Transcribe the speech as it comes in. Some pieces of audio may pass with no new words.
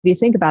you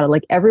think about it,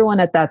 like everyone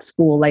at that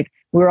school, like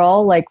we're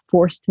all like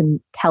forced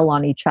to tell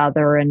on each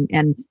other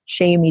and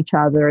shame each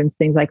other and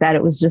things like that.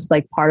 It was just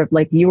like part of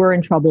like, you were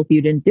in trouble if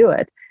you didn't do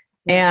it.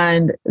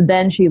 And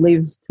then she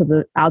leaves to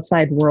the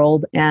outside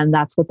world, and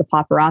that's what the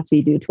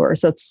paparazzi do to her.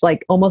 So it's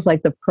like almost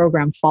like the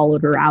program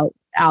followed her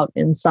out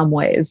in some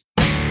ways.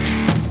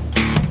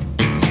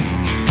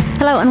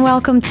 Hello and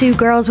welcome to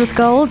Girls with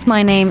Goals.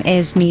 My name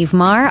is Niamh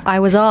Maher. I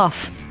was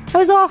off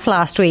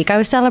last week. I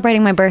was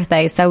celebrating my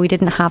birthday, so we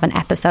didn't have an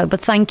episode.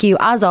 But thank you,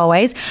 as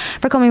always,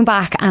 for coming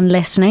back and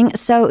listening.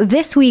 So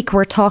this week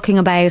we're talking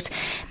about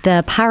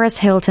the Paris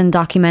Hilton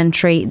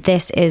documentary,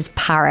 This Is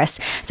Paris.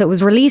 So it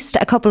was released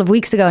a couple of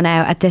weeks ago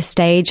now at this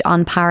stage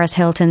on Paris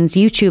Hilton's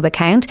YouTube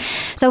account.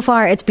 So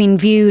far it's been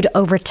viewed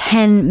over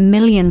 10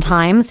 million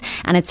times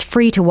and it's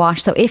free to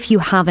watch. So if you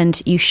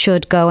haven't, you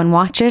should go and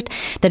watch it.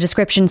 The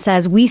description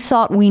says, "We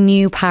thought we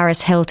knew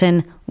Paris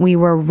Hilton. We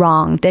were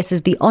wrong. This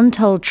is the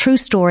untold true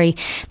story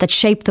that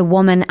shaped the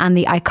woman and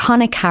the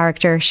iconic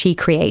character she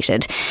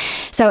created."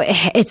 So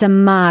it's a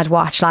mad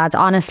watch, lads.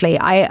 Honestly,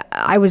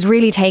 I was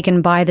really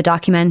taken by the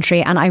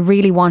documentary and I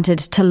really wanted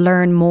to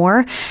learn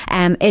more.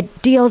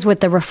 It deals with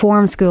the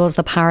reform schools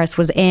that Paris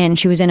was in.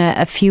 She was in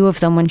a few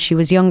of them when she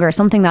was younger,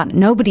 something that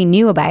nobody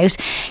knew about.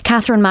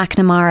 Catherine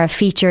McNamara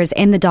features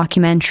in the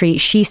documentary.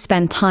 She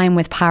spent time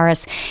with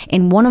Paris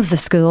in one of the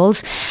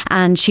schools,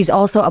 and she's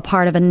also a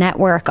part of a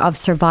network of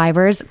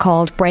survivors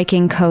called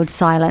Breaking Code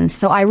Silence.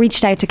 So I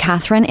reached out to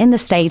Catherine in the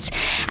States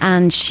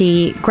and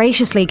she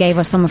graciously gave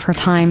us some of her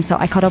time. So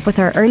I caught up with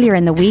her earlier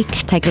in the week.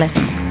 Take a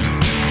listen.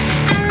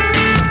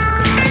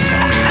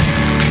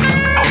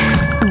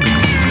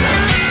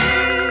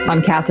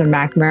 I'm Catherine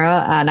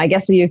McNamara, and I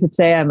guess you could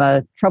say I'm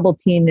a troubled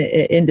teen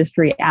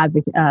industry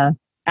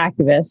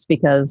activist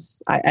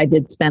because I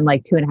did spend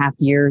like 2.5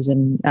 years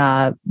in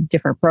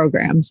different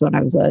programs when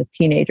I was a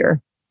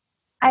teenager.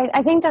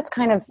 I think that's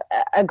kind of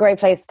a great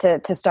place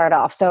to start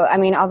off. So, I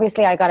mean,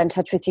 obviously I got in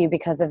touch with you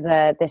because of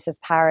the This Is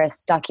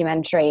Paris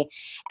documentary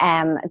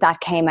that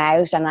came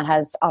out, and that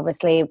has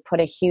obviously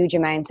put a huge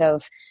amount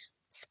of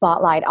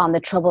spotlight on the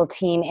troubled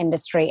teen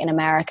industry in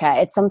America.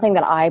 It's something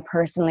that I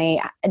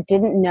personally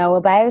didn't know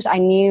about. I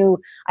knew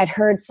I'd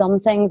heard some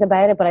things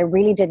about it, but I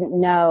really didn't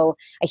know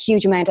a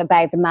huge amount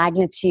about the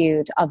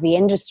magnitude of the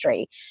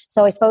industry.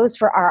 So I suppose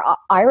for our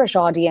Irish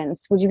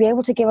audience, would you be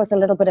able to give us a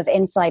little bit of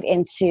insight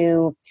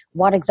into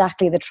what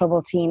exactly the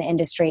troubled teen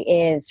industry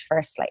is,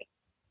 firstly?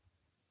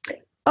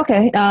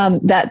 Okay,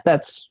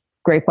 that's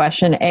great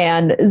question.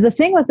 And the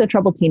thing with the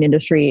troubled teen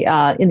industry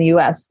in the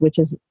US, which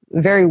is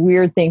a very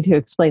weird thing to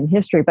explain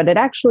history, but it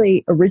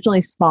actually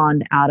originally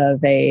spawned out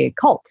of a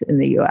cult in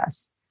the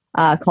US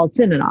called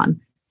Synanon.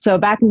 So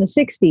back in the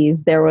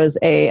 60s, there was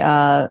it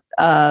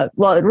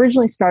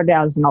originally started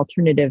out as an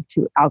alternative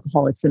to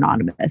Alcoholics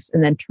Anonymous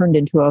and then turned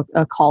into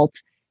a cult.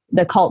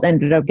 The cult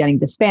ended up getting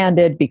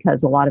disbanded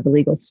because a lot of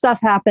illegal stuff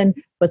happened.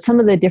 But some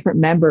of the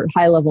different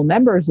high-level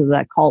members of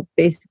that cult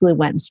basically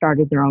went and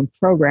started their own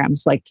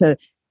programs,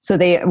 so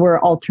they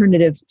were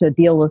alternatives to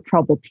deal with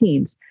troubled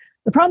teens.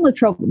 The problem with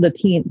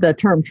the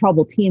term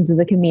troubled teens is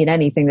it can mean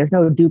anything. There's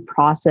no due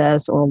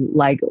process or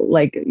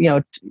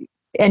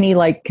any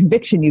like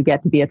conviction you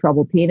get to be a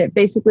troubled teen. It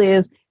basically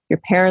is your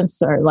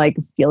parents are like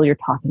feel you're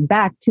talking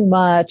back too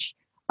much.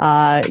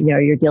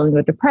 You're dealing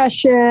with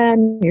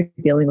depression. You're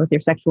dealing with your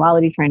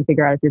sexuality, trying to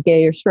figure out if you're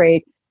gay or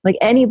straight. Like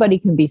anybody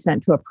can be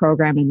sent to a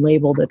program and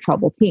labeled a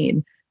troubled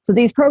teen. So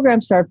these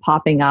programs started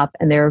popping up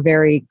and they're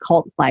very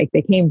cult-like.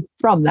 They came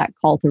from that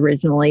cult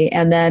originally,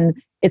 and then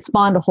it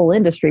spawned a whole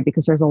industry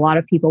because there's a lot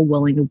of people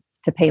willing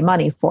to pay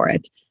money for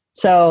it.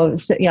 So,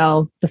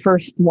 the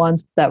first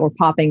ones that were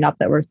popping up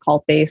that were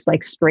cult-based,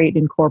 like Straight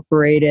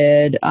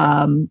Incorporated,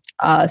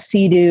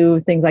 Sea-Doo,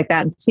 things like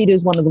that. And Sea-Doo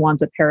is one of the ones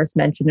that Paris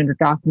mentioned in her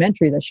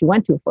documentary that she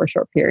went to for a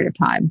short period of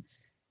time.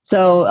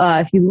 So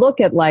if you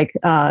look at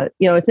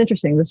it's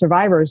interesting. The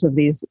survivors of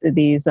these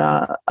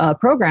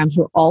programs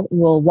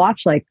will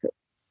watch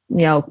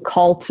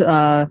cult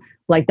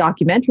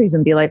documentaries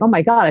and be like, oh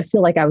my God, I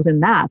feel like I was in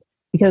that,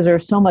 because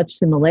there's so much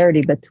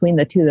similarity between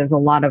the two. There's a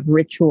lot of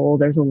ritual.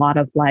 There's a lot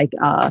of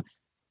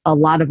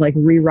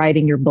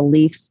rewriting your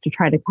beliefs to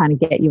try to kind of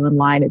get you in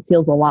line. It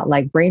feels a lot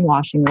like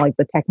brainwashing, like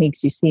the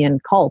techniques you see in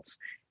cults,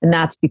 and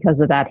that's because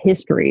of that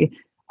history.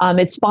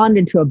 It spawned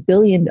into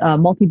a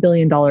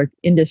multi-billion-dollar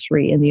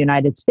industry in the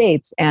United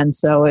States. And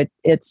so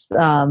it's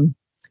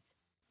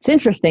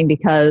interesting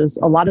because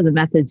a lot of the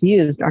methods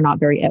used are not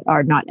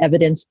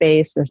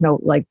evidence-based. There's no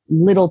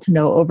little to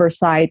no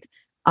oversight.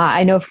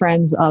 I know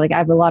friends, I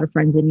have a lot of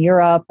friends in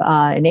Europe,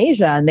 in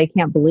Asia, and they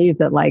can't believe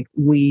that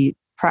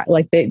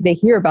they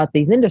hear about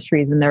these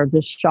industries and they're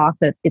just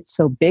shocked that it's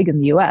so big in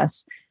the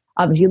US.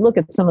 If you look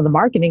at some of the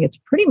marketing, it's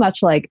pretty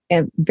much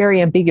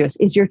very ambiguous.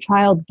 Is your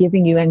child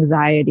giving you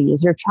anxiety?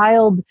 Is your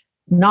child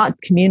not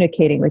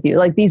communicating with you?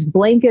 Like these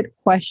blanket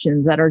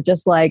questions that are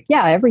just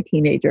every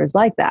teenager is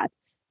like that.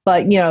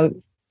 But,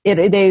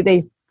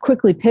 they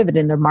quickly pivot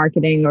in their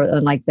marketing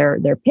or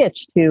their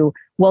pitch to,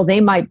 well,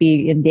 they might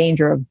be in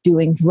danger of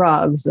doing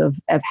drugs, of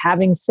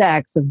having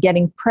sex, of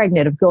getting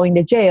pregnant, of going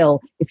to jail.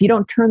 If you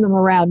don't turn them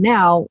around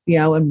now,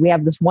 and we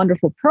have this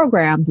wonderful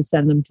program to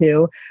send them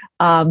to,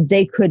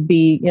 they could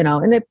be,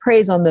 and it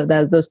preys on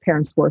those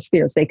parents' worst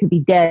fears. They could be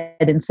dead,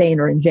 insane,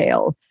 or in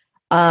jail.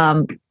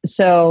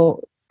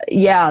 So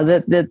yeah,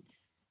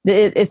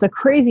 it's a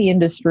crazy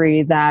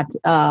industry that,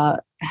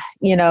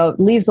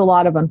 leaves a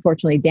lot of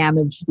unfortunately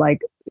damaged,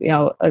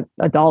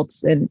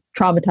 adults and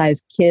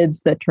traumatized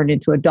kids that turn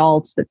into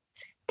adults. That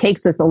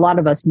takes a lot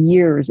of us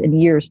years and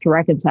years to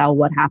reconcile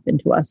what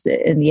happened to us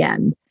in the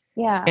end.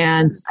 Yeah.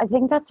 And I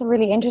think that's a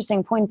really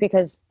interesting point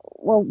because,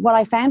 well, what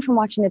I found from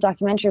watching the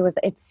documentary was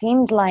that it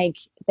seemed like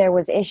there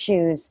was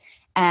issues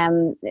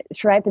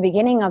throughout the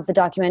beginning of the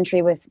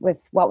documentary with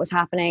what was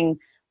happening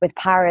with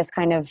Paris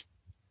kind of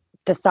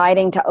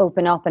deciding to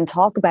open up and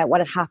talk about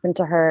what had happened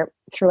to her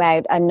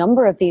throughout a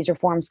number of these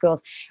reform schools.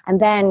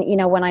 And then,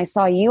 when I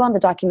saw you on the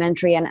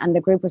documentary and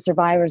the group of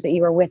survivors that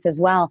you were with as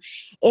well,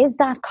 is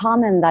that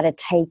common that it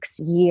takes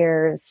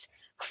years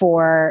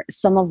for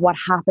some of what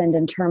happened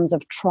in terms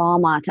of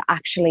trauma to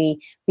actually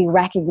be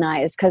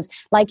recognized? Because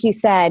like you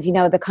said,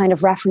 the kind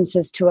of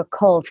references to a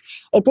cult,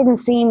 it didn't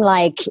seem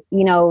like,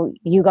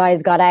 you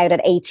guys got out at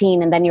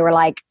 18 and then you were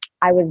like,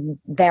 I was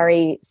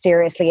very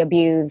seriously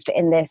abused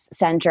in this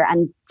center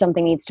and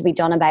something needs to be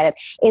done about it.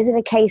 Is it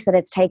a case that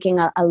it's taking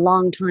a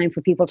long time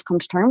for people to come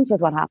to terms with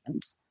what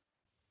happened?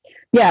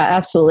 Yeah,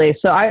 absolutely.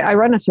 So I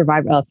run a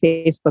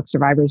Facebook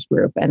survivors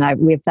group, and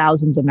we have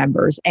thousands of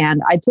members.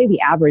 And I'd say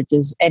the average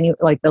is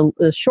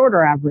the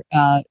shorter average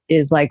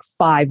is like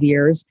 5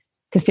 years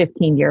to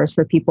 15 years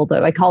for people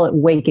I call it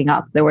waking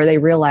up, where they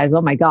realize,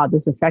 oh my God,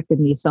 this affected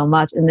me so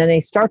much. And then they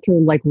start to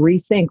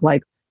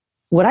rethink,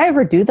 would I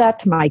ever do that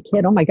to my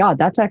kid? Oh my God,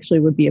 that's actually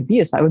would be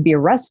abuse. I would be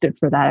arrested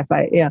for that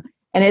if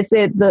and it's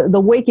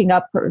the waking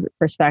up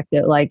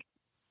perspective,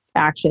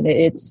 action.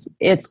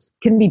 It's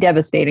can be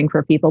devastating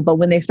for people, but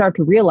when they start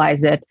to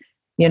realize it,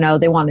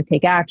 they want to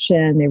take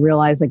action. They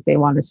realize they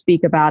want to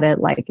speak about it.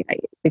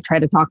 They try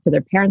to talk to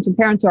their parents, and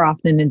parents are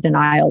often in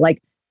denial.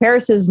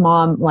 Paris's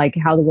mom,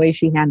 how the way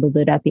she handled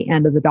it at the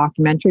end of the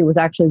documentary was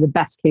actually the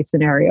best case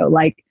scenario.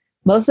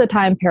 Most of the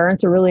time,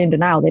 parents are really in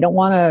denial. They don't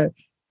want to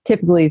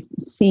typically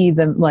see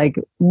them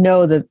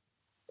know that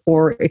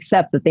or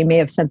accept that they may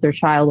have sent their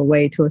child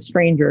away to a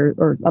stranger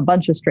or a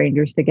bunch of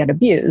strangers to get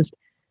abused.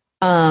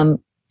 The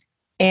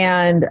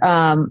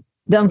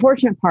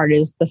unfortunate part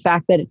is the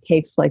fact that it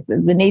takes the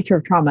nature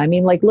of trauma. I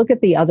mean, look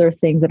at the other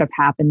things that have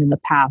happened in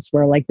the past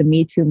where the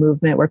Me Too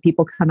movement, where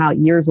people come out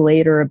years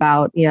later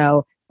about,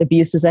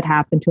 abuses that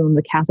happened to them,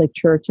 the Catholic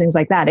Church, things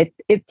like that.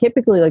 It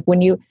typically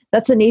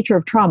that's the nature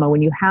of trauma.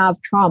 When you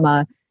have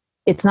trauma,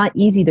 it's not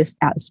easy to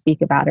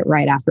speak about it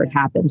right after it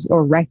happens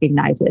or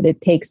recognize it.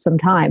 It takes some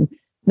time.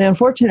 The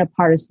unfortunate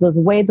part is the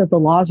way that the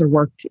laws are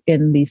worked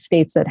in these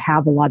states that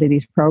have a lot of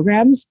these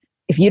programs.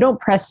 If you don't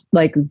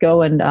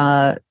go and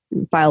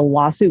file a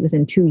lawsuit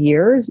within 2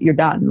 years, you're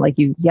done.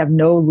 You have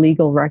no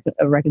legal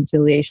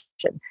reconciliation.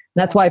 And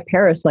that's why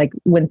Paris,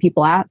 when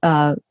people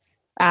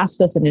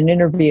asked us in an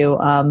interview,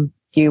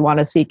 do you want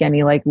to seek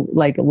any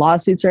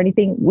lawsuits or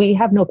anything? We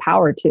have no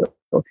power to.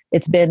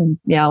 It's been,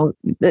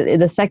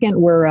 the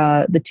second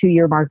where the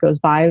 2-year mark goes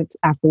by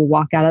after we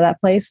walk out of that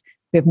place,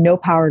 we have no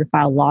power to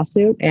file a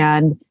lawsuit.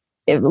 And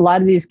a lot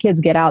of these kids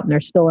get out and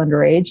they're still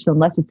underage. So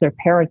unless it's their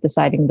parent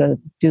deciding to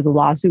do the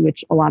lawsuit,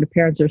 which a lot of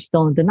parents are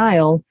still in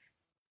denial,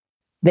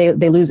 they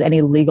lose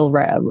any legal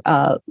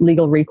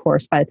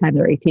recourse by the time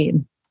they're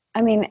 18.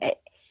 I mean,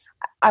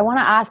 I want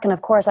to ask, and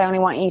of course, I only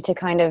want you to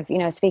kind of,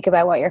 speak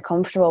about what you're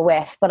comfortable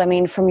with. But I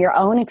mean, from your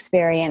own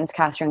experience,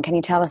 Catherine, can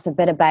you tell us a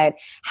bit about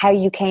how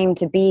you came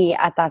to be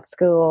at that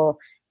school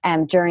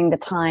during the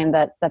time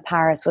that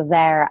Paris was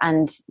there?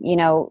 And,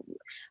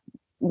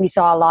 we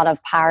saw a lot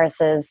of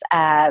Paris's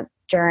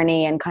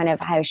journey and kind of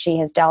how she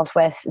has dealt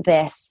with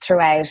this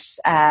throughout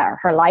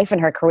her life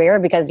and her career,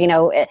 because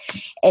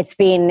it's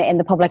been in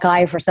the public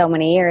eye for so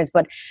many years.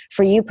 But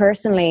for you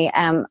personally,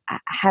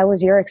 how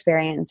was your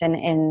experience in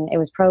it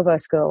was Provo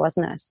School,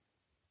 wasn't it?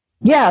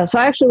 Yeah, so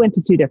I actually went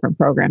to 2 different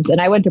programs,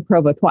 and I went to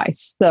Provo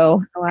twice.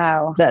 So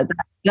wow, that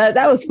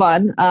was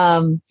fun.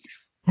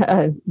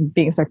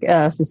 Being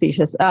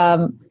facetious.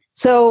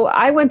 So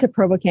I went to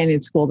Provo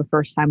Canyon School the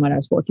first time when I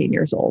was 14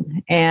 years old,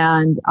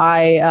 and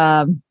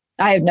I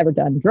had never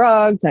done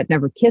drugs. I'd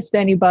never kissed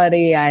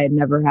anybody. I had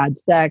never had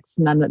sex.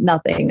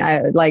 Nothing.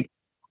 I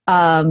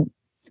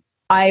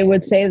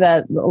would say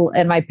that,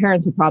 and my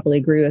parents would probably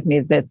agree with me,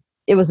 that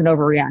it was an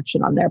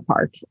overreaction on their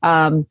part.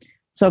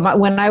 So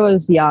when I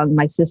was young,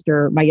 my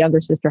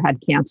younger sister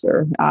had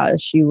cancer.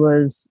 She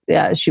was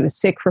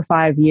sick for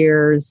 5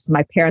 years.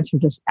 My parents were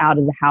just out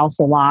of the house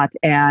a lot,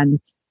 and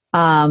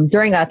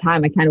during that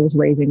time, I kind of was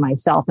raising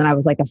myself, and I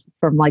was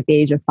from the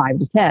age of 5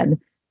 to 10.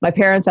 My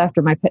parents,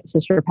 after my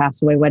sister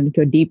passed away, went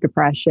into a deep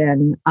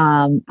depression.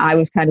 I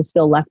was kind of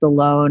still left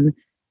alone.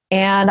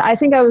 And I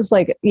think I was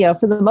for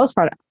the most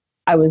part,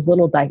 I was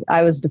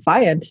I was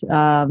defiant.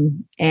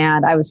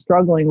 And I was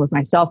struggling with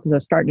myself because I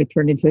was starting to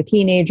turn into a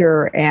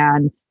teenager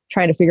and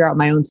trying to figure out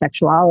my own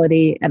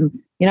sexuality. And,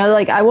 you know,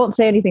 like, I won't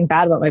say anything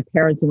bad about my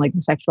parents and like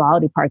the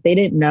sexuality part. They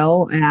didn't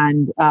know,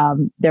 and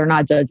they're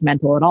not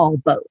judgmental at all.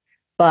 But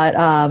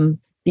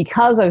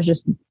because I was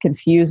just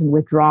confused and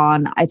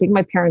withdrawn, I think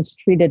my parents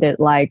treated it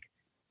like,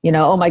 you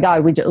know, oh my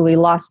God, we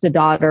lost a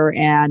daughter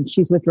and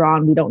she's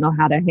withdrawn. We don't know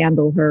how to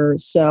handle her.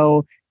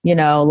 So, you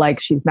know, like,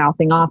 she's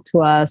mouthing off to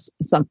us,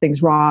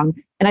 something's wrong.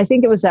 And I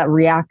think it was that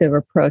reactive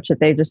approach that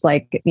they just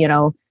like,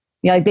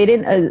 like, they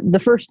didn't, the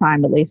first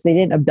time at least, they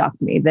didn't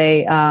abduct me.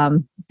 They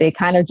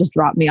kind of just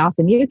dropped me off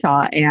in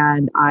Utah,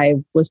 and I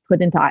was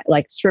put into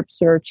like strip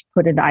search,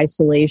 put into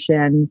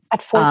isolation.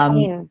 At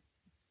 14.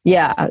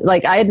 Yeah,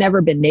 like, I had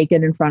never been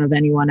naked in front of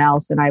anyone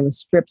else, and I was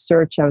strip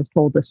searched. I was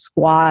told to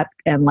squat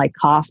and like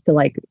cough to,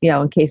 like, you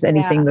know, in case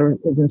anything there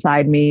is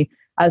inside me.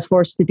 I was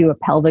forced to do a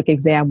pelvic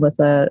exam with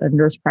a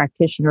nurse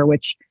practitioner,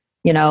 which,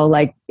 you know,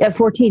 like, at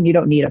 14, you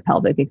don't need a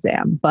pelvic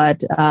exam.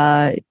 But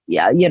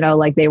yeah, you know,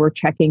 like, they were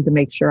checking to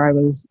make sure I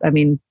was, I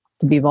mean,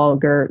 to be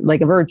vulgar,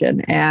 like, a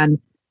virgin. And,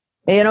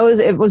 you know,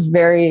 it was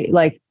very,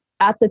 like,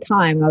 at the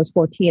time I was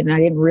 14 and I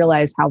didn't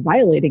realize how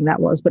violating that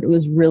was, but it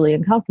was really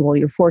uncomfortable.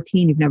 You're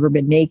 14, you've never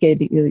been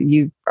naked.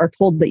 You are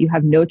told that you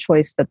have no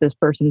choice, that this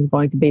person is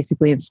going to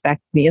basically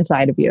inspect the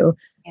inside of you.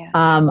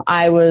 Yeah.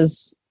 I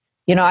was,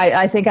 you know,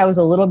 I think I was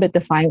a little bit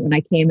defiant when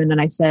I came in,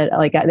 and I said,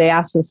 like, they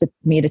asked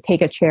me to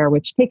take a chair,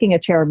 which taking a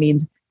chair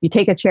means you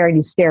take a chair and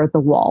you stare at the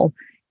wall.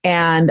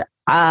 And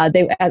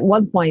they, at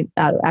one point,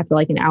 after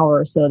like an hour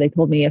or so, they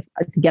told me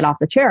to get off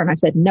the chair, and I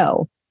said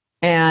no.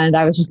 And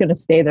I was just going to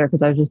stay there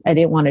because I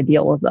didn't want to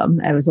deal with them.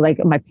 I was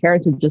like, my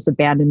parents had just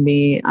abandoned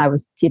me. I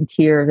was in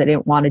tears. I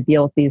didn't want to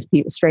deal with these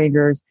people,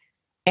 strangers.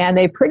 And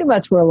they pretty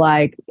much were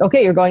like,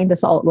 okay, you're going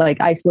to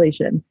like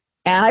isolation.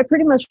 And I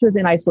pretty much was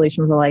in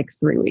isolation for like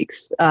 3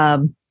 weeks.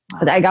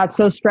 I got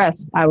so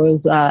stressed. I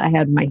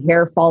had my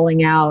hair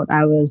falling out.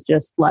 I was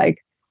just like,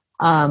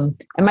 and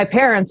my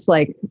parents,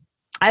 like,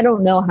 I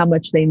don't know how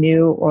much they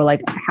knew or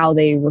like how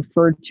they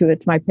referred to it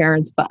to my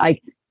parents, but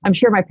I'm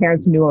sure my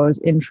parents knew I was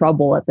in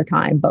trouble at the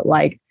time, but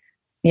like,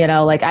 you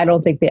know, like, I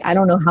don't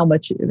know how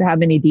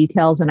many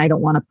details, and I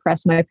don't want to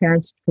press my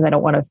parents because I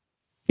don't want to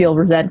feel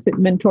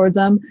resentment towards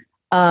them.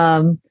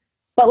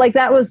 But like,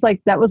 that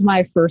was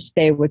my first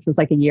stay, which was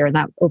like a year, and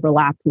that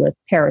overlapped with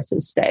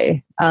Paris's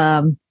stay.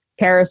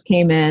 Paris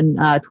came in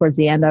towards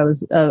the end. I was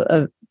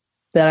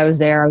there. I was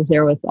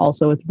there with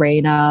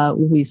Raina,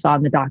 who we saw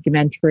in the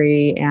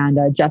documentary, and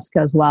Jessica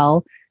as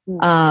well.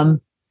 Mm-hmm.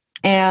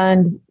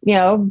 And, you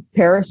know,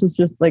 Paris was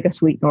just like a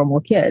sweet,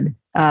 normal kid,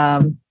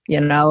 you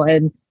know,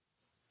 and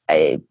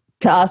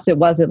to us, it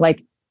wasn't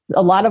like,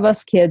 a lot of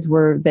us kids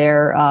were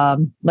there.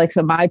 Like,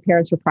 so my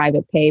parents were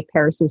private pay.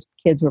 Paris was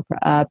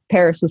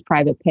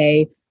private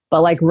pay.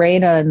 But like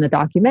Raina in the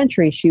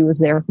documentary, she was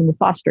there from the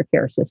foster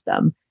care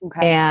system.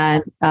 Okay.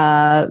 And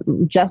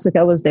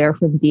Jessica was there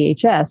from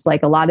DHS.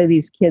 Like, a lot of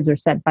these kids are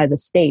sent by the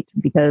state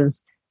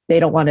because they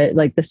don't want to,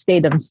 like, the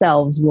state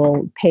themselves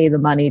will pay the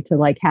money to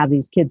like have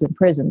these kids in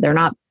prison. They're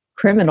not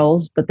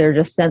criminals, but they're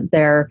just sent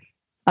there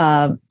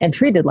and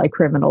treated like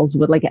criminals.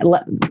 With like,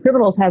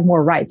 criminals have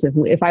more rights.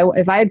 If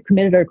I had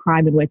committed a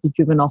crime and went to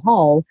juvenile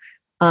hall,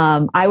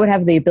 I would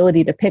have the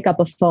ability to pick up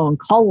a phone,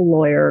 call a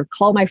lawyer,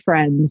 call my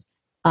friends,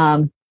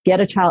 get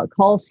a child,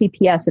 call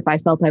CPS if I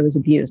felt I was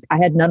abused. I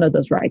had none of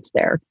those rights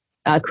there.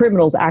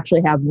 Criminals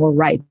actually have more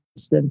rights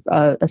than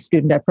a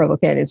student at Provo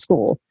Canyon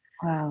School.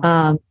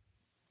 Wow.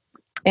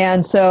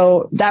 And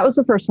so that was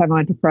the first time I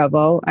went to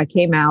Provo. I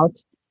came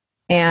out,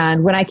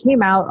 and when I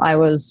came out, I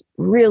was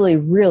really,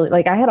 really,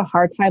 like, I had a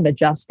hard time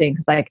adjusting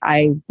because like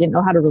I didn't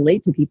know how to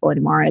relate to people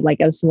anymore.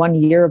 As 1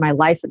 year of my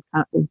life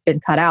had been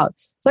cut out.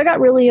 So I got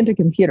really into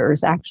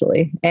computers,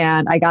 actually,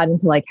 and I got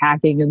into like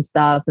hacking and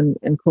stuff and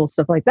cool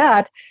stuff like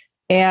that.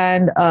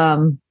 And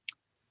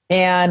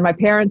my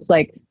parents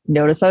like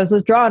noticed I was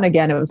withdrawn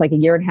again. It was like a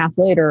year and a half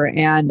later.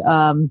 And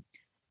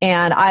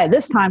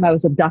this time I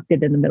was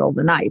abducted in the middle of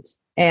the night,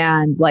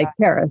 and like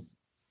Paris.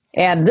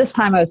 And this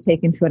time I was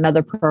taken to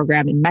another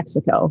program in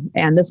Mexico.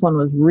 And this one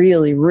was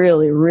really,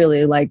 really,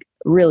 really, like,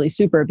 really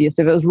super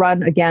abusive. It was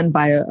run again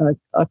by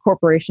a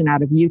corporation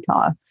out of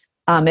Utah.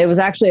 It was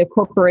actually a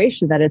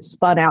corporation that had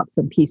spun out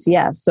from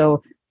PCS.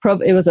 So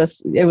it was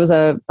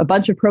a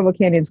bunch of Provo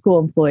Canyon School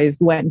employees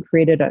who went and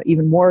created an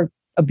even more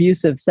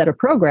abusive set of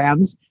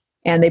programs.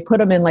 And they put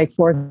them in like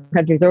 4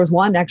 countries. There was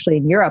one actually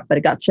in Europe, but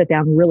it got shut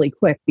down really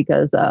quick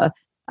because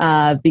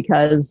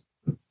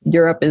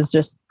Europe is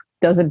just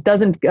doesn't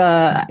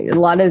a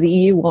lot of the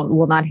EU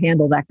will not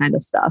handle that kind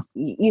of stuff.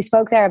 You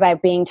spoke there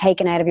about being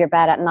taken out of your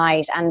bed at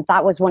night, and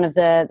that was one of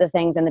the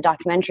things in the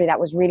documentary that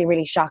was really,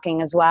 really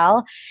shocking as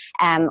well.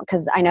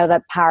 Because I know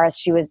that Paris,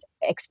 she was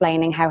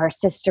explaining how her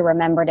sister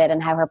remembered it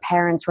and how her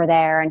parents were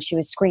there, and she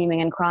was screaming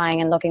and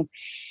crying and looking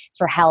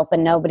for help,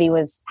 and nobody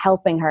was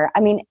helping her. I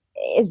mean,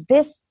 is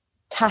this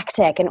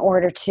tactic in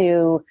order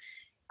to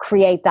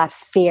create that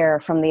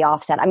fear from the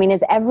offset? I mean,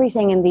 is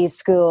everything in these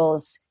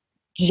schools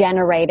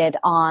generated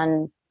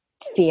on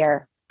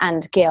fear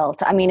and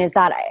guilt. I mean, are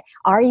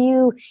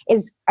fear,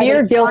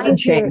 they guilt, and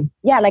shame?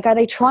 Like, are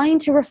they trying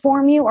to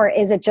reform you, or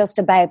is it just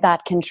about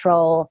that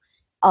control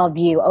of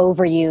you,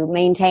 over you,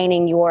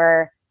 maintaining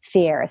your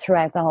fear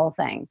throughout the whole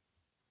thing?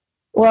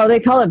 Well, they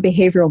call it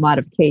behavioral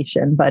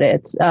modification, but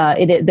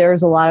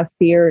there's a lot of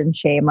fear and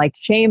shame. Like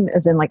shame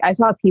as in, like, I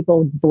saw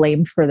people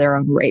blamed for their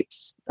own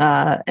rapes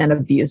and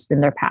abuse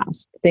in their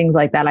past, things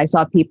like that. I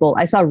saw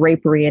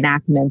rape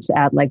reenactments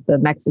at like the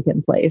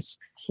Mexican place.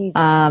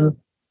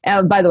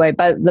 And by the way,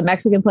 but the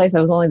Mexican place, I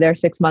was only there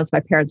 6 months. My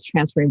parents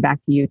transferring back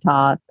to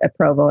Utah at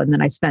Provo, and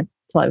then I spent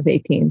till I was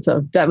 18.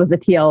 So that was the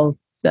TL.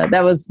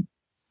 That was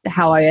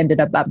how I ended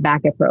up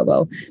back at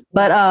Provo.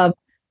 But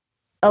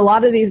a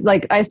lot of these,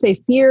 like I say,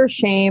 fear,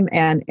 shame,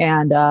 and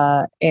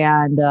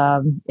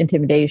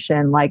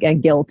intimidation, like,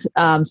 and guilt.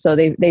 So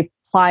they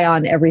ply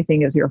on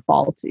everything as your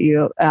fault.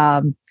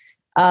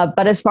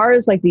 But as far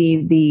as like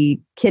the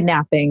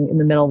kidnapping in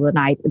the middle of the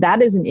night,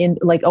 that is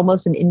like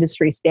almost an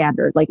industry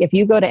standard. Like if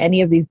you go to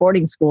any of these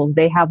boarding schools,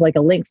 they have like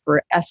a link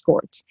for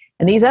escorts,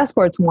 and these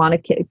escorts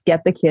want to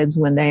get the kids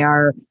when they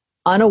are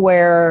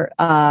unaware,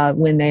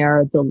 when they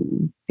are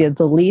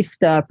the least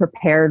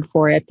prepared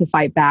for it to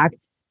fight back.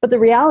 But the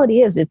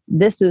reality is,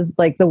 this is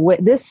like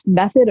this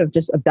method of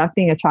just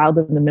abducting a child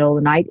in the middle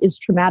of the night is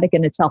traumatic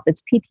in itself.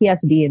 It's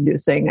PTSD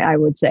inducing, I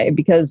would say,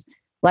 because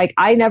like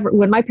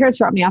when my parents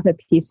dropped me off at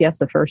PCS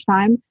the first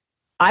time,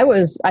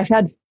 I've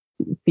had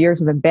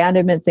fears of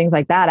abandonment, things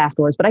like that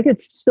afterwards, but I could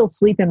still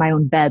sleep in my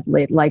own bed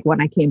late, like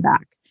when I came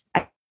back.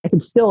 I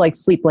could still like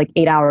sleep like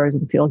 8 hours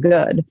and feel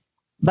good.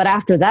 But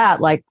after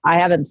that, like I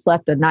haven't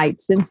slept a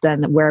night since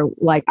then where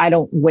like I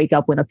don't wake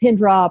up when a pin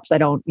drops.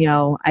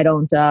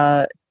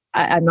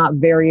 I'm not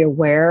very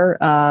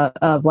aware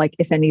of like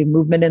if any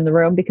movement in the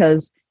room,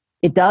 because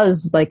it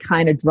does like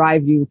kind of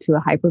drive you to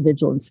a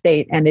hypervigilant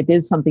state, and it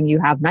is something you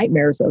have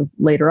nightmares of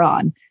later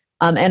on.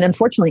 And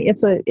unfortunately,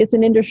 it's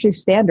an industry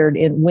standard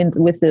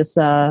with this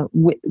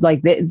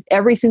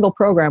every single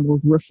program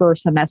will refer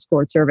some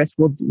escort service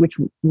which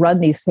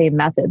run these same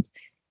methods.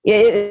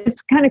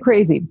 It's kind of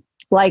crazy.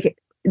 Like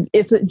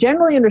it's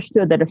generally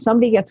understood that if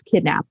somebody gets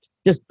kidnapped,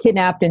 just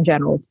kidnapped in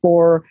general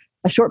for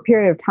a short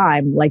period of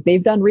time, like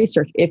they've done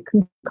research, it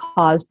can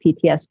cause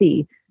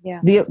PTSD. Yeah.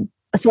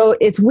 So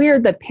it's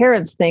weird that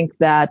parents think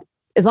that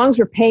as long as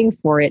you're paying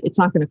for it, it's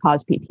not going to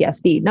cause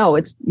PTSD. No,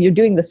 you're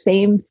doing the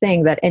same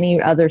thing that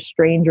any other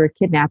stranger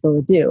kidnapper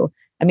would do.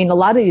 I mean, a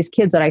lot of these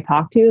kids that I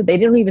talk to, they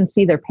didn't even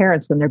see their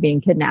parents when they're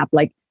being kidnapped.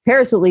 Like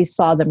parents at least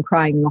saw them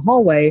crying in the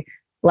hallway.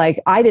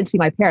 Like I didn't see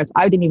my parents.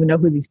 I didn't even know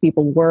who these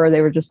people were.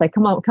 They were just like,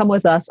 come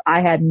with us.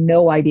 I had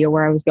no idea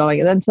where I was going.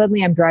 And then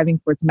suddenly I'm driving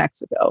towards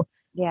Mexico.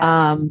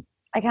 Yeah.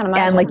 I can't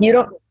imagine. And like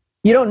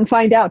you don't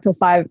find out till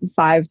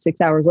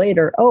 5-6 hours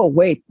later. Oh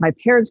wait, my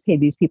parents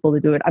paid these people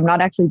to do it. I'm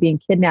not actually being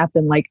kidnapped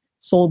and like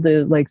sold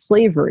to like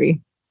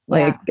slavery.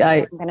 Like these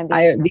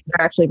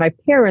are actually my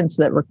parents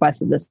that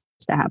requested this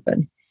to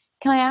happen.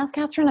 Can I ask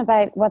Catherine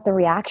about what the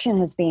reaction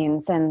has been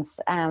since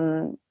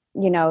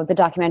the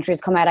documentary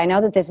has come out? I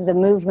know that this is a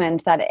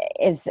movement that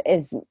is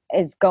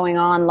going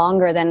on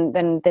longer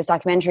than this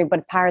documentary,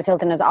 but Paris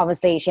Hilton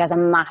she has a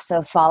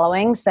massive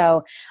following.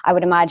 So I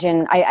would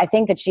imagine, I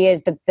think that she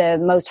is the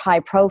most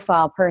high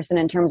profile person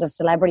in terms of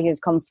celebrity who's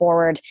come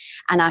forward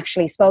and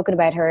actually spoken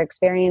about her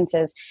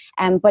experiences.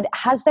 But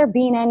has there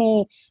been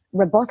any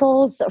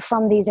rebuttals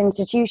from these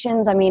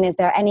institutions? I mean, is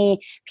there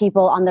any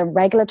people on the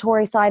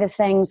regulatory side of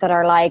things that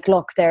are like,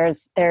 look,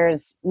 there's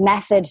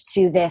method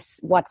to this,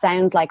 what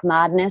sounds like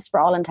madness for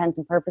all intents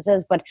and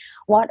purposes, but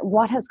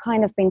what has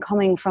kind of been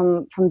coming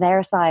from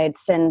their side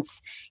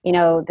since,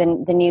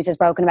 the news has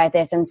broken about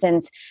this, and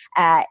since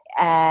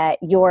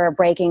your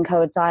Breaking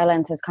Code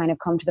Silence has kind of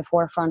come to the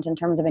forefront in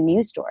terms of a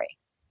news story?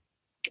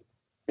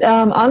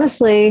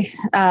 Honestly,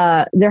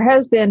 there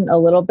has been a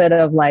little bit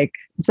of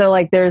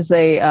there's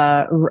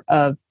I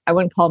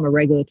wouldn't call them a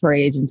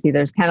regulatory agency.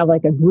 There's kind of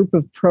like a group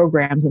of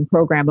programs and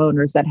program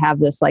owners that have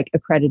this like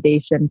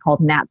accreditation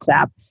called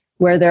NATSAP,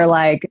 where they're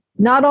like,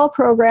 not all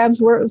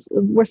programs where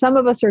some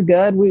of us are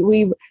good.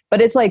 But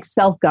it's like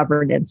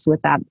self-governance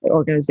with that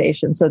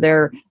organization. So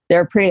they're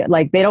pretty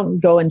like, they don't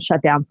go and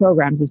shut down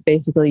programs. It's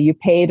basically you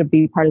pay to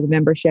be part of the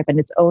membership, and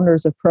it's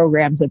owners of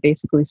programs that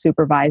basically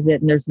supervise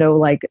it. And there's no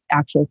like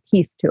actual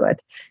teeth to it.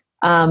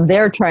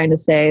 They're trying to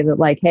say that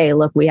like, hey,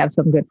 look, we have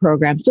some good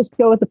programs. Just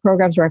go with the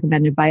programs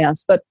recommended by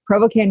us. But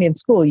Provo Canyon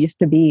School used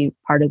to be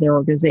part of their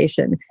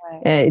organization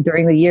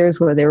during the years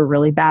where they were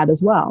really bad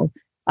as well.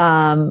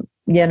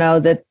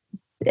 That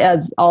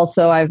as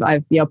also I've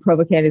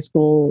Provo Canyon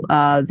School,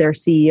 their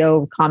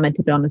CEO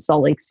commented on the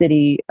Salt Lake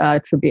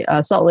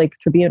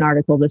Tribune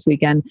article this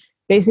weekend,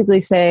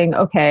 basically saying,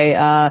 okay,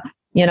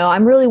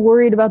 I'm really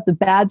worried about the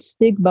bad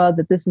stigma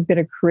that this is going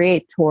to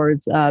create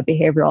towards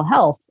behavioral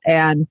health.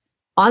 And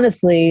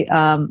honestly,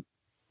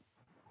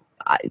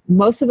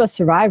 most of us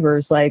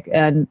survivors,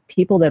 and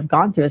people that have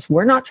gone through this,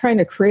 we're not trying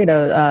to create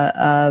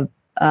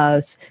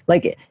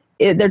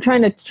they're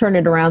trying to turn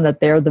it around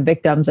that they're the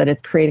victims, that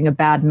it's creating a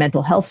bad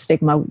mental health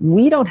stigma.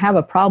 We don't have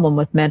a problem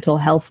with mental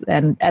health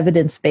and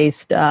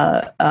evidence-based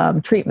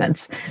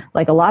treatments.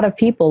 Like a lot of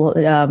people,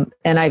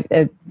 and I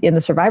in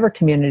the survivor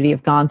community,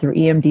 have gone through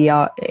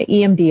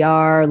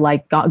EMDR,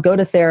 like go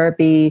to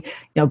therapy,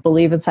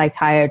 believe in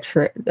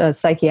psychiatric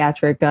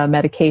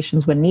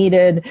medications when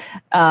needed.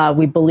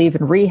 We believe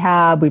in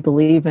rehab. We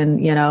believe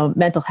in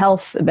mental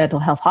health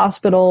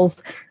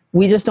hospitals.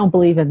 We just don't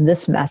believe in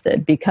this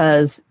method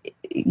because,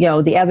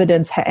 the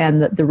evidence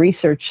and the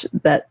research,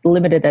 that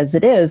limited as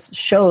it is,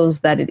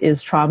 shows that it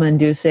is trauma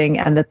inducing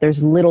and that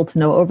there's little to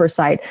no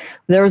oversight.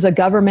 There was a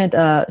government,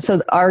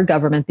 so our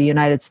government, the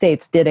United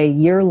States, did a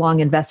year-long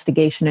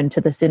investigation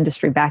into this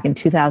industry back in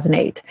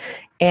 2008.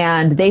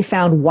 And they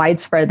found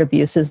widespread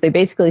abuses. They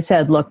basically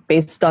said, look,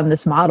 based on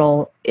this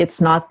model,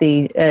 it's actually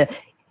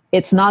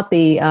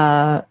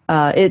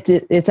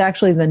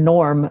the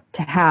norm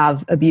to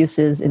have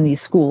abuses in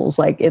these schools.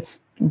 Like it's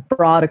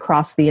broad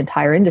across the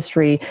entire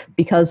industry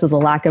because of the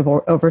lack of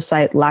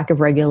oversight, lack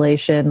of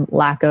regulation,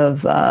 lack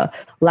of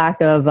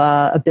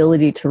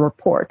ability to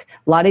report.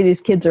 A lot of these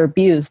kids are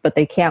abused, but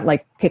they can't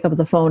pick up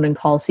the phone and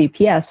call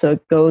CPS. So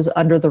it goes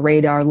under the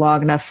radar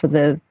long enough for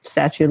the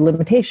statute of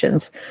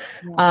limitations.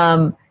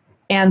 Yeah.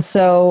 And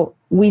so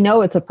we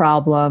know it's a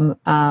problem.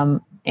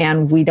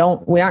 And we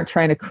aren't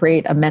trying to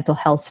create a mental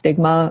health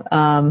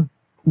stigma,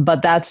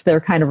 but that's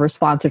their kind of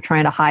response of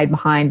trying to hide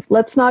behind,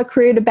 let's not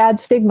create a bad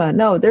stigma.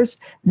 No, there's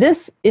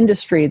this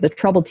industry, the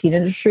troubled teen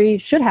industry,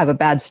 should have a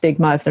bad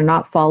stigma if they're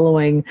not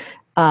following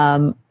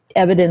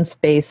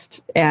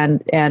evidence-based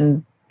and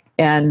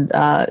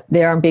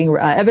they aren't being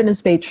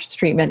evidence-based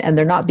treatment, and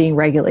they're not being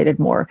regulated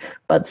more.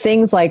 But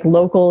things like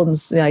local,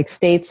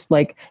 states,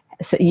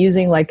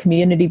 using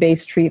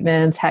community-based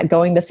treatments,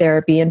 going to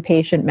therapy,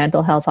 inpatient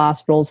mental health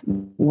hospitals,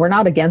 we're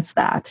not against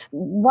that.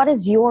 What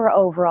is your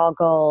overall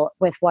goal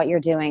with what you're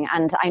doing?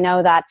 And I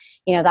know that,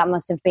 that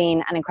must have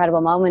been an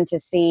incredible moment to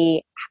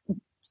see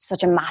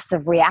such a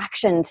massive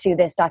reaction to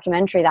this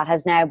documentary that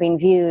has now been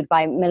viewed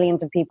by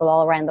millions of people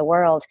all around the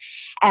world.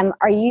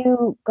 Are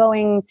you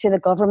going to the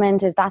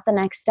government? Is that the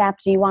next step?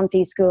 Do you want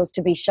these schools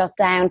to be shut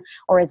down?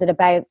 Or is it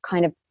about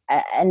kind of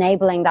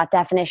enabling that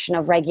definition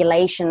of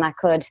regulation that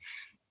could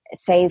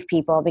save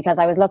people? Because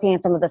I was looking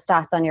at some of the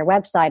stats on your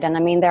website, and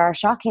I mean, there are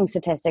shocking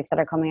statistics that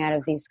are coming out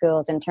of these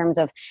schools in terms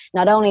of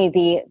not only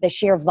the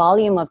sheer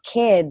volume of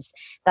kids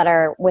that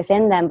are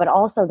within them, but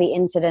also the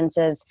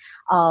incidences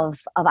of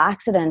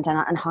accident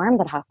and harm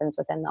that happens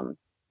within them.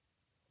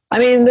 I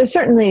mean, there's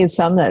certainly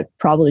some that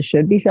probably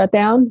should be shut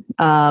down,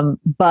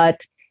 but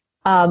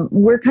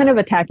we're kind of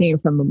attacking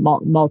it from a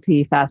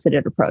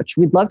multifaceted approach.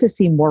 We'd love to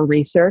see more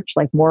research,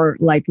 more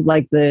like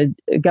the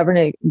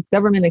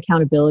government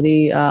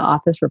accountability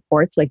office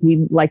reports.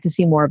 We'd like to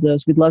see more of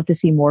those. We'd love to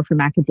see more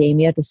from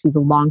academia to see the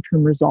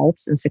long-term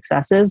results and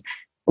successes.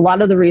 A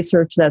lot of the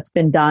research that's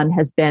been done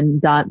has been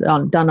done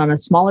on a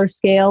smaller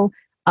scale,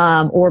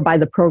 or by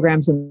the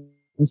programs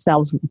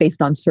themselves,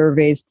 based on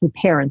surveys to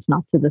parents,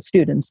 not to the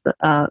students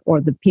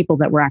or the people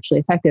that were actually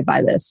affected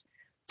by this.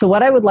 So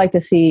what I would like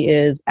to see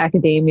is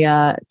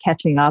academia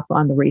catching up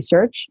on the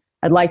research.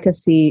 I'd like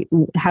to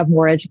have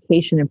more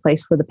education in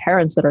place for the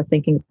parents that are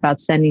thinking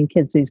about sending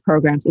kids to these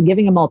programs and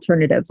giving them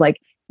alternatives,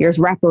 like here's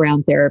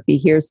wraparound therapy,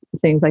 here's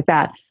things like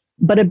that.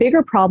 But a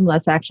bigger problem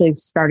that's actually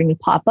starting to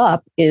pop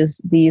up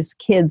is these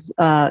kids.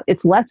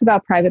 It's less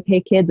about private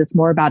pay kids. It's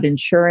more about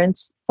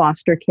insurance,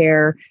 foster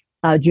care,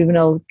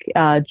 juvenile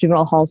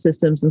hall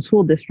systems, and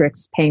school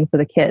districts paying for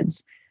the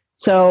kids.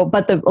 So,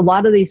 but a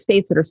lot of these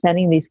states that are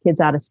sending these kids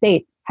out of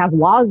state have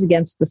laws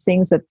against the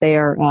things that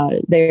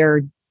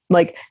they're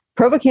like.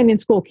 Provo Canyon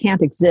School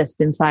can't exist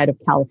inside of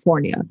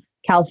California.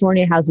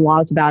 California has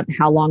laws about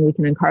how long we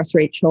can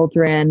incarcerate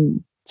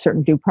children,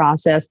 certain due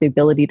process, the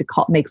ability to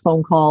make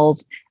phone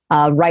calls.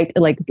 Right,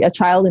 like a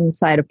child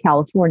inside of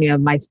California,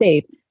 my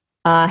state,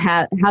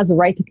 has a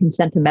right to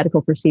consent to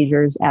medical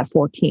procedures at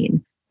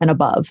 14 and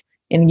above.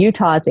 In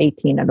Utah, it's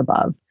 18 and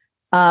above.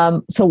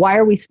 So why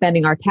are we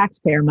spending our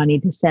taxpayer money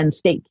to send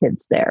state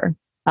kids there?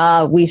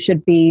 We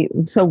should be.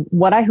 So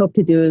what I hope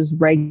to do is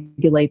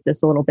regulate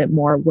this a little bit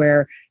more,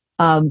 where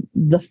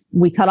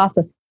we cut off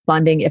the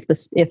funding if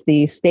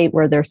the state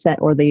where they're sent,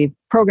 or the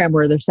program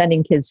where they're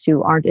sending kids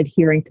to, aren't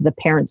adhering to the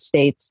parent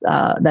states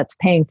that's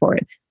paying for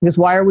it. Because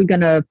why are we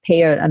going to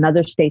pay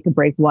another state to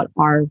break what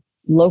our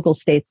local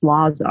state's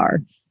laws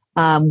are?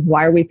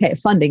 Why are we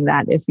funding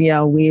that if we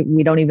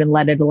don't even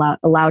let it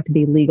allow it to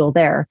be legal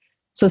there?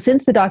 So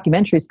since the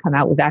documentary's come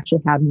out, we've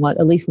actually had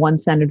at least one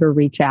senator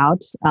reach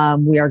out.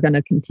 We are going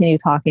to continue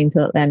talking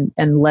to and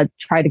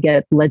try to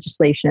get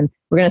legislation.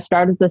 We're going to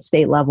start at the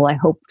state level. I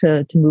hope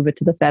to move it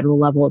to the federal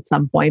level at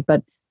some point.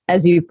 But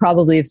as you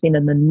probably have seen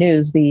in the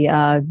news,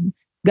 the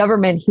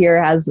government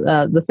here has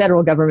the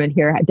federal government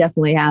here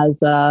definitely has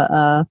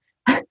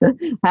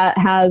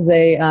has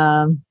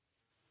a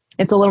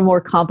it's a little more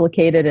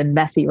complicated and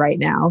messy right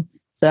now.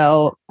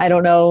 So I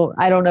don't know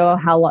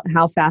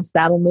how fast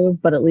that'll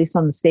move, but at least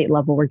on the state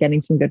level, we're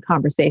getting some good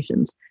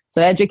conversations.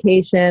 So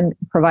education,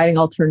 providing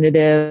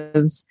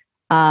alternatives,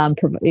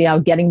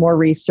 getting more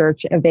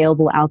research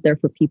available out there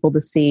for people to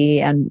see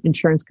and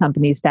insurance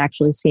companies to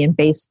actually see and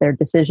base their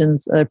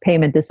decisions,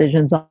 payment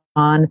decisions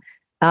on,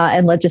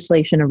 and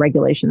legislation and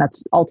regulation.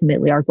 That's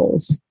ultimately our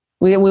goals.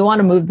 We want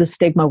to move the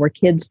stigma where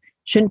kids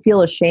shouldn't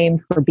feel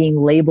ashamed for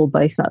being labeled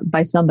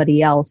by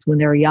somebody else when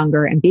they're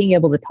younger, and being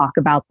able to talk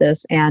about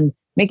this and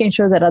making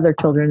sure that other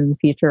children in the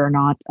future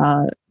are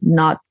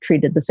not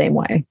treated the same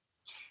way.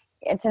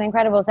 It's an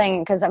incredible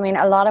thing, because I mean,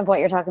 a lot of what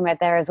you're talking about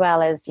there as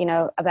well is,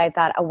 about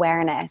that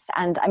awareness.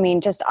 And I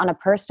mean, just on a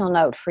personal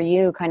note for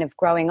you, kind of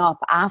growing up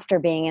after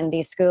being in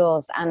these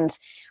schools, and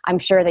I'm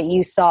sure that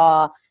you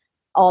saw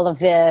all of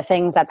the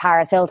things that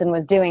Paris Hilton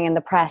was doing in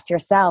the press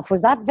yourself.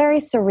 Was that very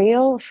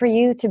surreal for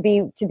you to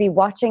be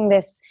watching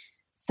this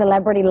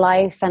celebrity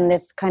life and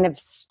this kind of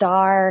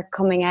star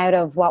coming out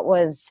of what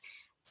was,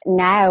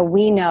 now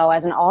we know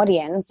as an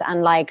audience,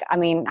 and like, I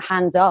mean,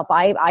 hands up,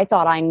 I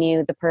thought I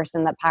knew the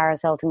person that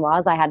Paris Hilton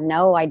was. I had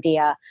no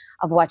idea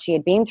of what she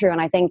had been through.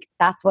 And I think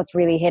that's what's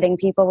really hitting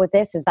people with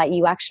this, is that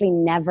you actually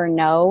never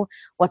know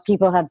what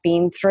people have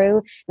been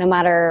through, no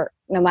matter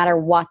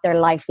what their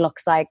life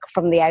looks like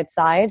from the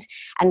outside.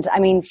 And I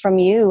mean, from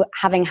you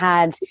having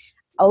had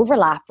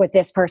overlap with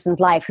this person's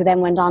life, who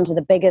then went on to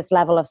the biggest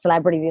level of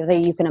celebrity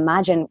that you can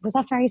imagine, was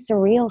that very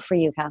surreal for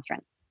you,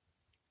 Catherine?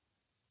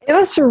 It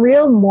was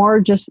surreal, more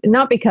just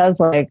not because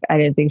like I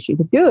didn't think she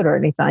could do it or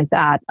anything like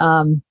that.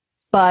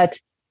 But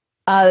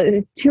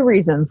two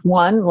reasons.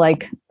 One,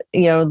 like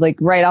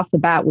right off the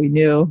bat, we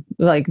knew,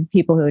 like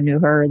people who knew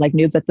her, like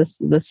knew that the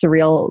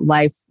surreal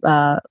life,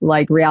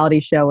 like reality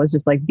show was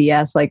just like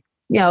BS, like,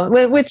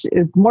 which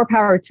is more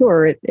power to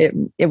her.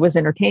 It was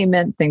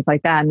entertainment, things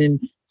like that. And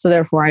so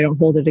therefore I don't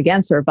hold it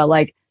against her. But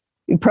like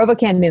Provo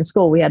Canyon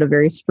School, we had a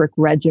very strict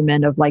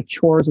regimen of like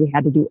chores we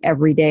had to do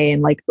every day,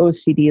 and like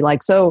OCD,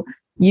 like, so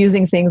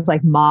using things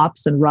like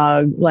mops and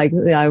rug, like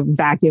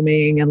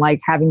vacuuming, and like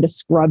having to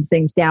scrub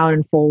things down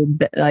and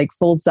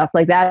fold stuff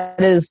like that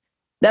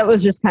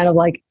was just kind of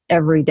like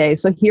every day.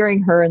 So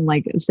hearing her in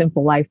like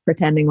Simple Life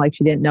pretending like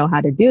she didn't know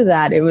how to do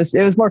that, it was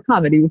more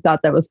comedy. We thought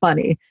that was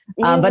funny.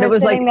 But it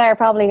was sitting there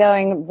probably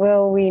going,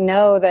 will we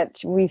know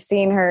that we've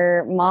seen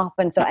her mop?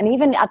 And so, and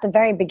even at the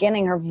very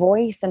beginning, her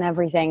voice and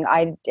everything,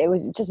 it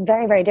was just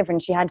very, very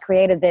different. She had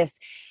created this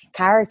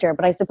character,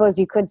 but I suppose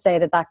you could say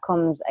that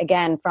comes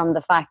again from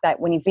the fact that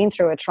when you've been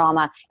through a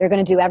trauma, you're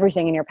going to do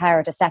everything in your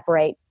power to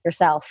separate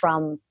yourself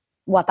from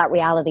what that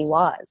reality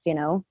was,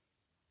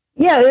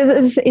 Yeah,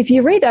 if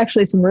you read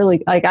actually some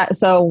really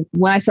so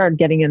when I started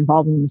getting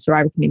involved in the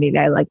survivor community,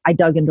 I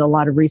dug into a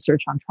lot of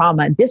research on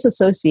trauma, and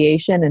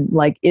disassociation and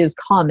like is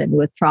common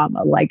with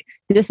trauma, like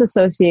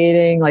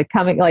disassociating, like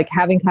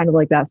having kind of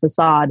like that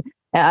facade.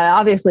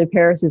 Obviously,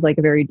 Paris is like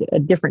a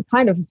different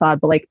kind of facade,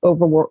 but like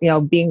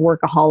being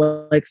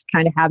workaholics,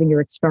 kind of having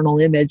your external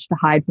image to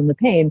hide from the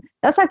pain.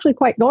 That's actually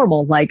quite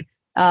normal. Like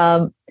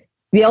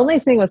the only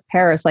thing with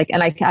Paris, like,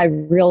 and I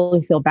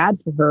really feel bad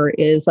for her,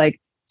 is like,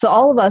 so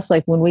all of us,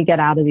 like when we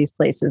get out of these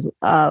places,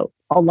 a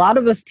lot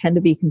of us tend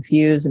to be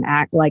confused and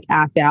act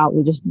out.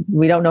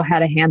 We don't know how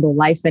to handle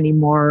life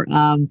anymore.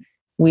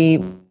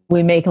 We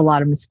make a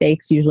lot of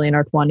mistakes, usually in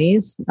our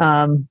 20s.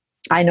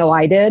 I know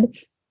I did.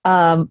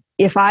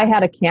 If I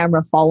had a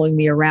camera following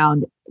me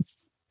around,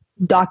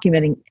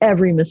 documenting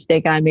every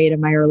mistake I made in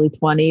my early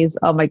 20s,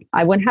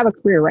 I wouldn't have a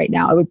career right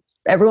now.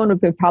 Everyone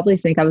would probably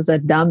think I was a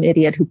dumb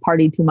idiot who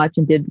partied too much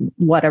and did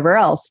whatever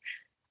else.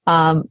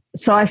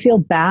 So I feel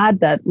bad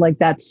that like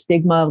that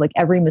stigma, like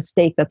every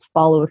mistake that's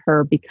followed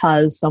her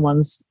because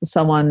someone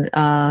followed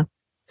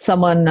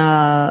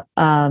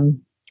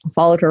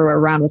her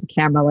around with a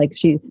camera. Like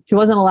she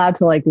wasn't allowed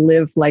to like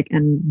live like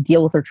and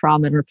deal with her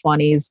trauma in her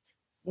 20s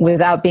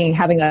without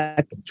having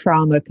a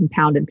trauma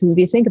compounded. Because if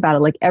you think about it,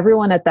 like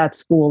everyone at that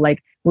school,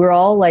 like we're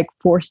all like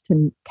forced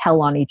to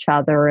tell on each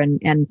other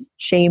and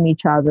shame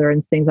each other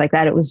and things like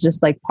that. It was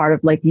just like part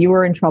of like, you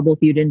were in trouble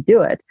if you didn't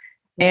do it.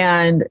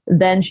 And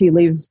then she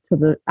leaves to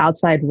the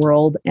outside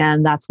world,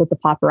 and that's what the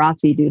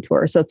paparazzi do to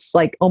her. So it's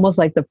like almost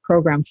like the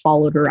program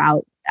followed her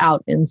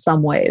out in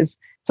some ways.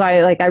 So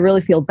I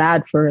really feel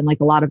bad for, and like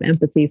a lot of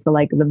empathy for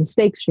like the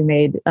mistakes she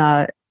made,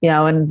 and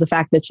the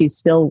fact that she's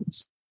still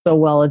so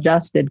well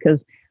adjusted.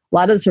 Because a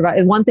lot of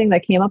one thing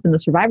that came up in the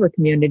survivor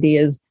community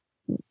is,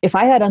 if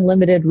I had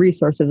unlimited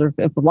resources, or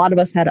if a lot of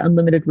us had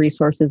unlimited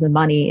resources and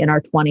money in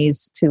our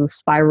 20s to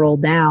spiral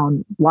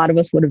down, a lot of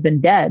us would have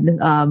been dead.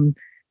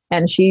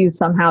 And she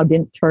somehow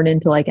didn't turn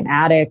into like an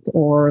addict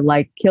or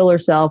like kill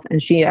herself,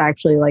 and she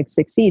actually like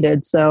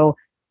succeeded. So,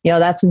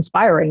 that's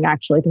inspiring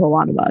actually to a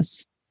lot of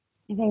us.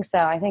 I think so.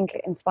 I think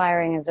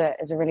inspiring is a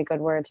really good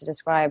word to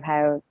describe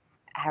how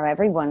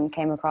everyone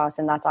came across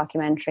in that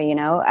documentary,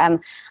 I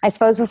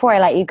suppose before I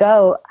let you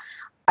go,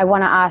 I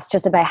want to ask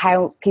just about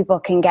how people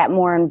can get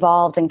more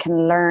involved and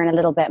can learn a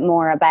little bit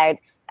more about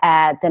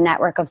the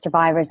network of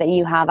survivors that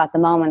you have at the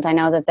moment. I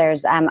know that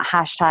there's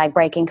hashtag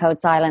Breaking Code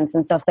Silence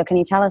and stuff. So can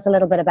you tell us a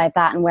little bit about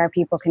that and where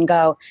people can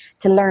go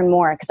to learn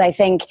more? Because I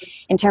think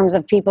in terms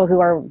of people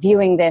who are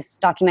viewing this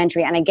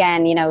documentary and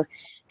again,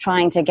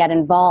 trying to get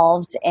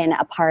involved in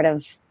a part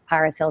of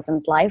Paris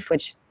Hilton's life,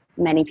 which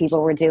many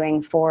people were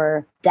doing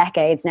for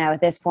decades now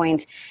at this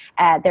point.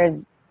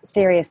 There's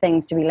serious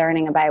things to be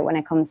learning about when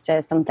it comes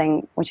to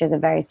something which is a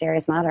very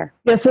serious matter.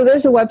 Yeah, so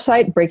there's a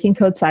website,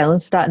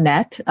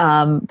 breakingcodesilence.net,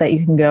 that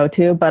you can go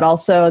to, but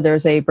also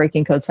there's a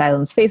Breaking Code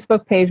Silence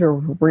Facebook page where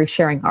we're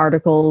sharing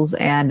articles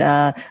and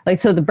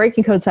so the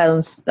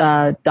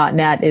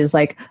breakingcodesilence.net is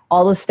like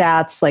all the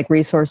stats, like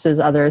resources,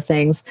 other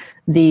things.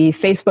 The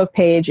Facebook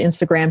page,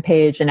 Instagram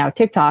page, and now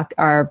TikTok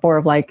are more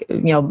of like,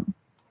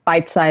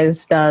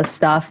 bite-sized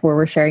stuff where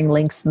we're sharing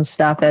links and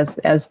stuff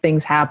as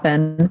things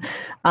happen.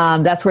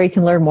 That's where you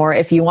can learn more.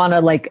 If you want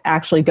to like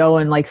actually go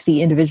and like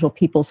see individual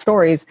people's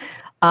stories,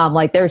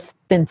 like there's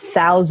been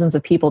thousands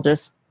of people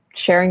just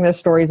sharing their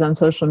stories on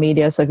social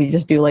media. So if you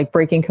just do like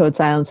Breaking Code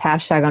Silence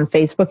hashtag on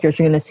Facebook, you're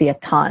going to see a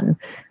ton.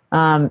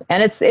 And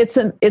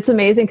it's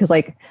amazing because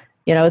like,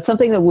 it's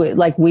something that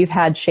we've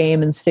had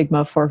shame and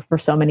stigma for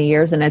so many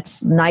years, and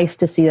it's nice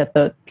to see that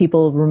the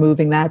people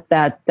removing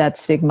that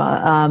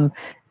stigma.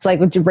 It's like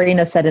what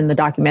Raina said in the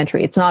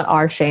documentary. It's not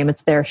our shame,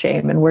 it's their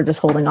shame, and we're just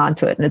holding on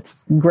to it. And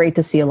it's great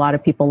to see a lot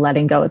of people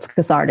letting go. It's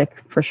cathartic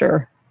for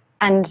sure.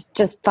 And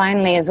just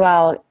finally as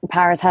well,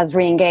 Paris has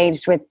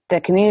re-engaged with the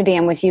community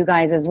and with you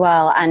guys as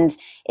well. And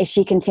is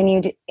she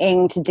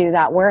continuing to do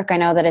that work? I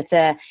know that it's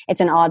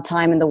an odd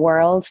time in the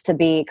world to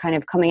be kind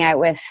of coming out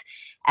with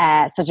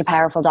such a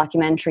powerful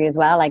documentary as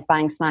well, like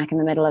bang smack in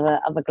the middle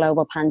of a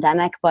global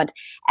pandemic. But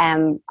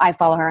I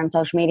follow her on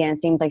social media, and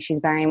it seems like she's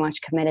very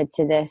much committed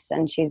to this,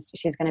 and she's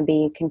going to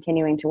be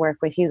continuing to work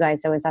with you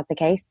guys. So is that the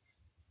case?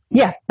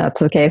 Yeah, that's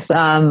the case.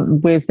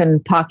 We've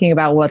been talking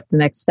about what the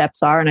next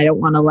steps are, and I don't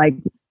want to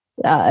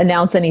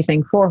announce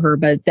anything for her,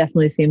 but it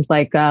definitely seems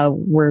like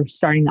we're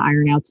starting to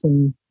iron out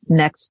some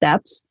next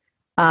steps.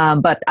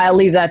 But I'll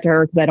leave that to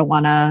her because I don't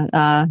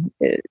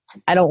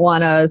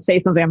want to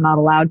say something I'm not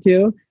allowed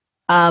to.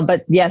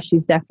 But yeah,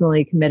 she's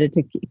definitely committed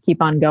to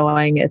keep on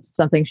going. It's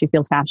something she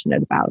feels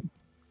passionate about.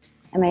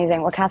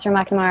 Amazing. Well, Catherine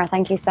McNamara,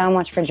 thank you so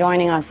much for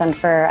joining us and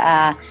for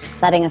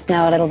letting us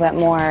know a little bit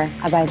more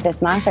about this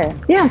matter.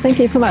 Yeah, thank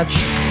you so much.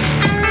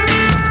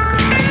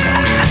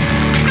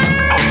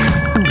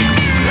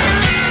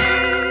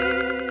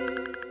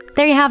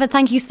 There you have it.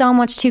 Thank you so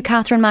much to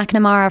Catherine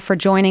McNamara for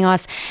joining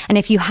us. And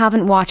if you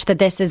haven't watched the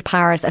This Is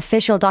Paris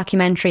official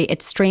documentary,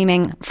 it's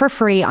streaming for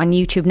free on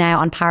YouTube now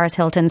on Paris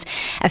Hilton's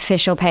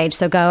official page.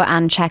 So go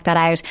and check that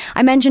out.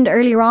 I mentioned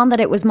earlier on that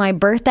it was my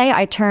birthday.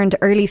 I turned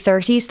early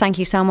 30s. Thank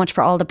you so much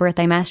for all the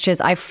birthday messages.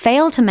 I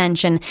failed to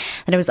mention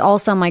that it was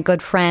also my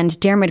good friend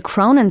Dermot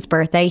Cronin's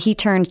birthday. He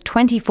turned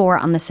 24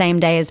 on the same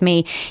day as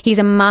me. He's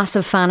a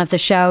massive fan of the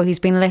show. He's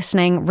been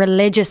listening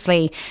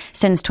religiously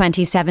since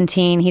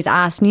 2017. He's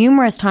asked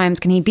numerous times,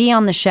 can he be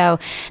on the show?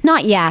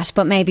 Not yet,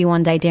 but maybe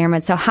one day,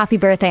 Dermot. So happy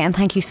birthday, and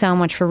thank you so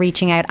much for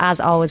reaching out.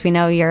 As always, we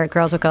know you're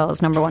Girls with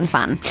Goals #1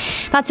 fan.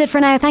 That's it for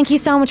now. Thank you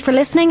so much for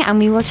listening, and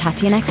we will chat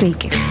to you next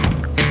week.